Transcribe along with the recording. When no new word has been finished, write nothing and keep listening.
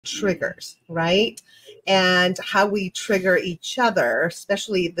triggers, right? And how we trigger each other,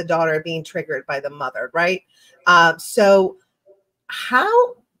 especially the daughter being triggered by the mother, right? So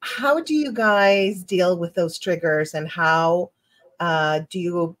how do you guys deal with those triggers, and how do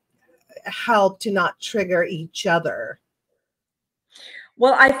you help to not trigger each other?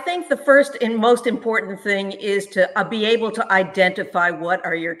 Well, I think the first and most important thing is to be able to identify what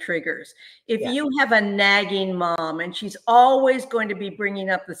are your triggers. If you have a nagging mom and she's always going to be bringing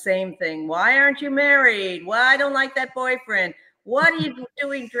up the same thing, why aren't you married? Why I don't like that boyfriend? What are you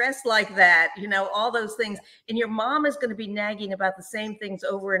doing dressed like that? You know, all those things. And your mom is going to be nagging about the same things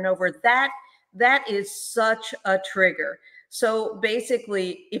over and over. That is such a trigger. So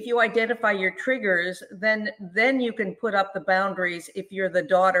basically, if you identify your triggers, then you can put up the boundaries if you're the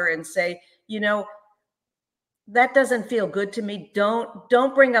daughter and say, you know, that doesn't feel good to me.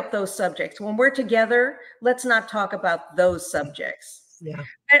 Don't bring up those subjects. When we're together, let's not talk about those subjects. Yeah.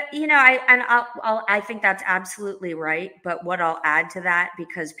 But, you know, I think that's absolutely right. But what I'll add to that,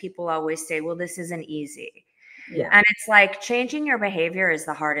 because people always say, well, this isn't easy. Yeah. And it's like changing your behavior is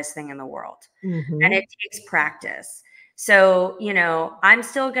the hardest thing in the world. Mm-hmm. And it takes practice. So, you know, I'm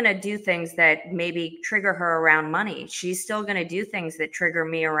still going to do things that maybe trigger her around money. She's still going to do things that trigger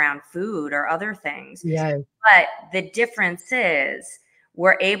me around food or other things. Yeah. But the difference is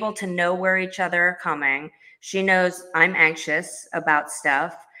we're able to know where each other are coming. She knows I'm anxious about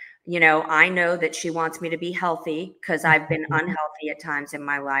stuff. You know, I know that she wants me to be healthy because I've been unhealthy at times in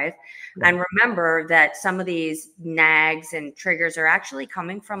my life. Yeah. And remember that some of these nags and triggers are actually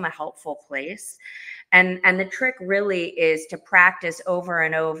coming from a helpful place. And the trick really is to practice over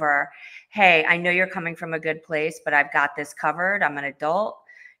and over. Hey, I know you're coming from a good place, but I've got this covered. I'm an adult,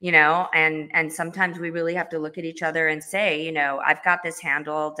 you know, and sometimes we really have to look at each other and say, you know, I've got this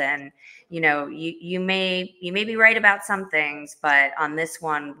handled, and, you know, you may be right about some things, but on this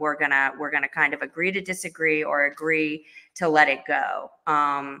one, we're gonna kind of agree to disagree or agree to let it go.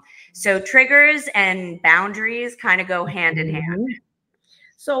 So triggers and boundaries kind of go hand in hand.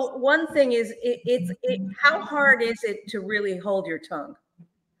 So one thing is, how hard is it to really hold your tongue?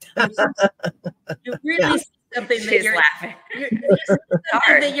 You really see something that you're laughing.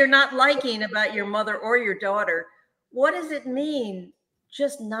 Something that you're not liking about your mother or your daughter. What does it mean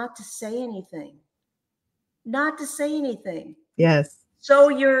just not to say anything? Not to say anything. Yes. So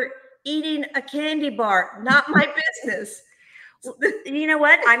you're eating a candy bar. Not my business. You know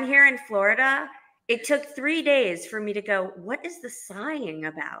what? I'm here in Florida. It took 3 days for me to go, what is the sighing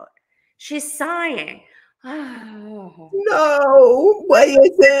about? She's sighing. Oh. No, what is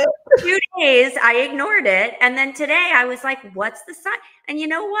it? 2 days, I ignored it. And then today I was like, what's the sign? And you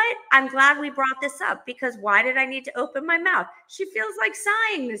know what? I'm glad we brought this up, because why did I need to open my mouth? She feels like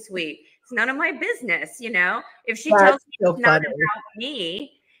sighing this week. It's none of my business, you know? If she tells me it's not about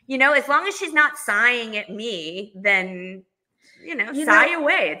me, you know, as long as she's not sighing at me, then... You know, sigh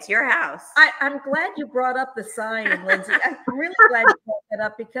away. It's your house. I'm glad you brought up the sighing, Lindsay. I'm really glad you brought that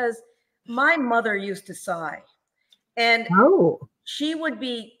up, because my mother used to sigh, and she would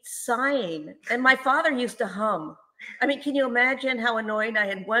be sighing, and my father used to hum. I mean, can you imagine how annoying? I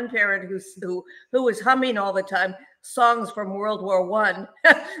had one parent who was humming all the time songs from World War I,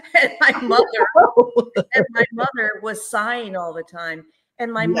 and my mother was sighing all the time,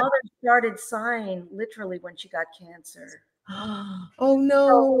 and my mother started sighing literally when she got cancer. Oh no.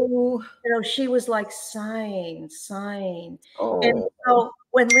 So, you know, she was like sighing. Oh. And so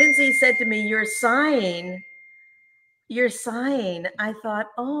when Lindsay said to me, you're sighing, I thought,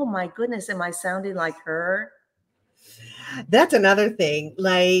 oh my goodness, am I sounding like her? That's another thing.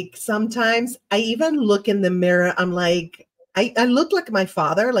 Like, sometimes I even look in the mirror, I'm like, I look like my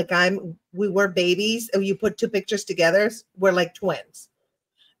father. Like, we were babies. You put two pictures together, we're like twins.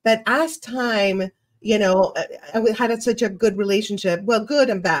 But as time, you know, I had such a good relationship, well,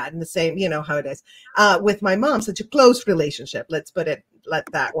 good and bad in the same, you know how it is, with my mom, such a close relationship, let's put it like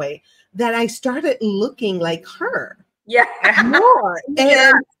that way, that I started looking like her. Yeah. More.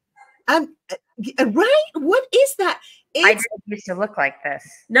 And I'm right. What is that? I didn't used to look like this.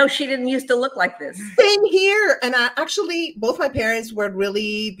 No, she didn't used to look like this. Same here. And both my parents were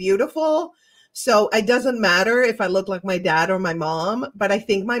really beautiful. So it doesn't matter if I look like my dad or my mom, but I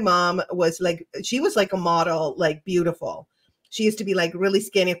think my mom was like, she was like a model, like beautiful. She used to be like really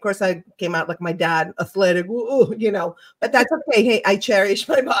skinny. Of course, I came out like my dad, athletic, you know, but that's okay. Hey, I cherish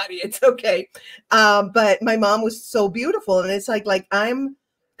my body. It's okay. But my mom was so beautiful. And it's like, I'm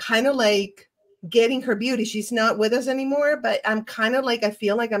kind of like getting her beauty. She's not with us anymore, but I'm kind of like, I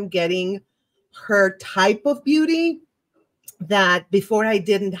feel like I'm getting her type of beauty that before I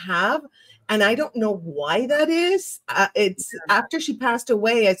didn't have. And I don't know why that is. It's after she passed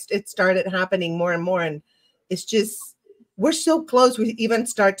away, it started happening more and more. And it's just, we're so close. We even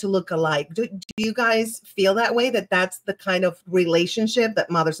start to look alike. Do you guys feel that way? That's the kind of relationship that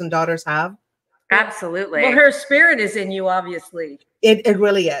mothers and daughters have? Absolutely. Well, her spirit is in you, obviously. It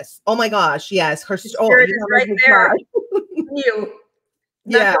really is. Oh my gosh, yes. Her spirit is right there. You.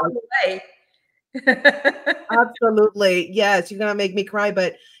 Yeah. Away. Absolutely. Yes, you're gonna make me cry.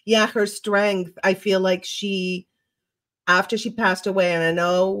 But yeah, her strength, I feel like after she passed away, and I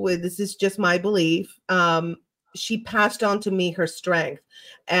know this is just my belief, she passed on to me her strength.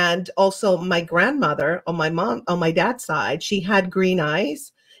 And also my grandmother on my dad's side, she had green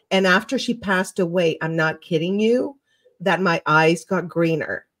eyes. And after she passed away, I'm not kidding you, that my eyes got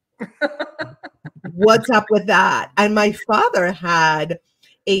greener. What's up with that? And my father had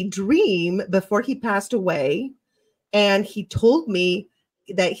a dream before he passed away, and he told me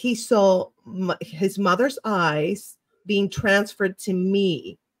that he saw his mother's eyes being transferred to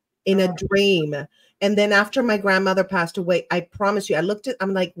me in a dream. And then after my grandmother passed away, I promise you,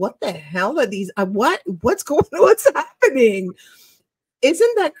 I'm like, what the hell are these? What's going on? What's happening?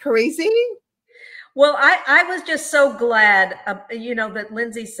 Isn't that crazy? Well, I was just so glad, that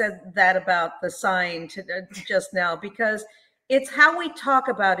Lindsey said that about the sign just now, because it's how we talk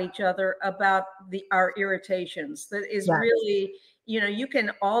about each other, about our irritations, that is really, you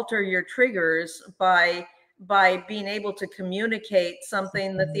can alter your triggers by being able to communicate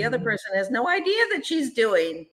something that the other person has no idea that she's doing.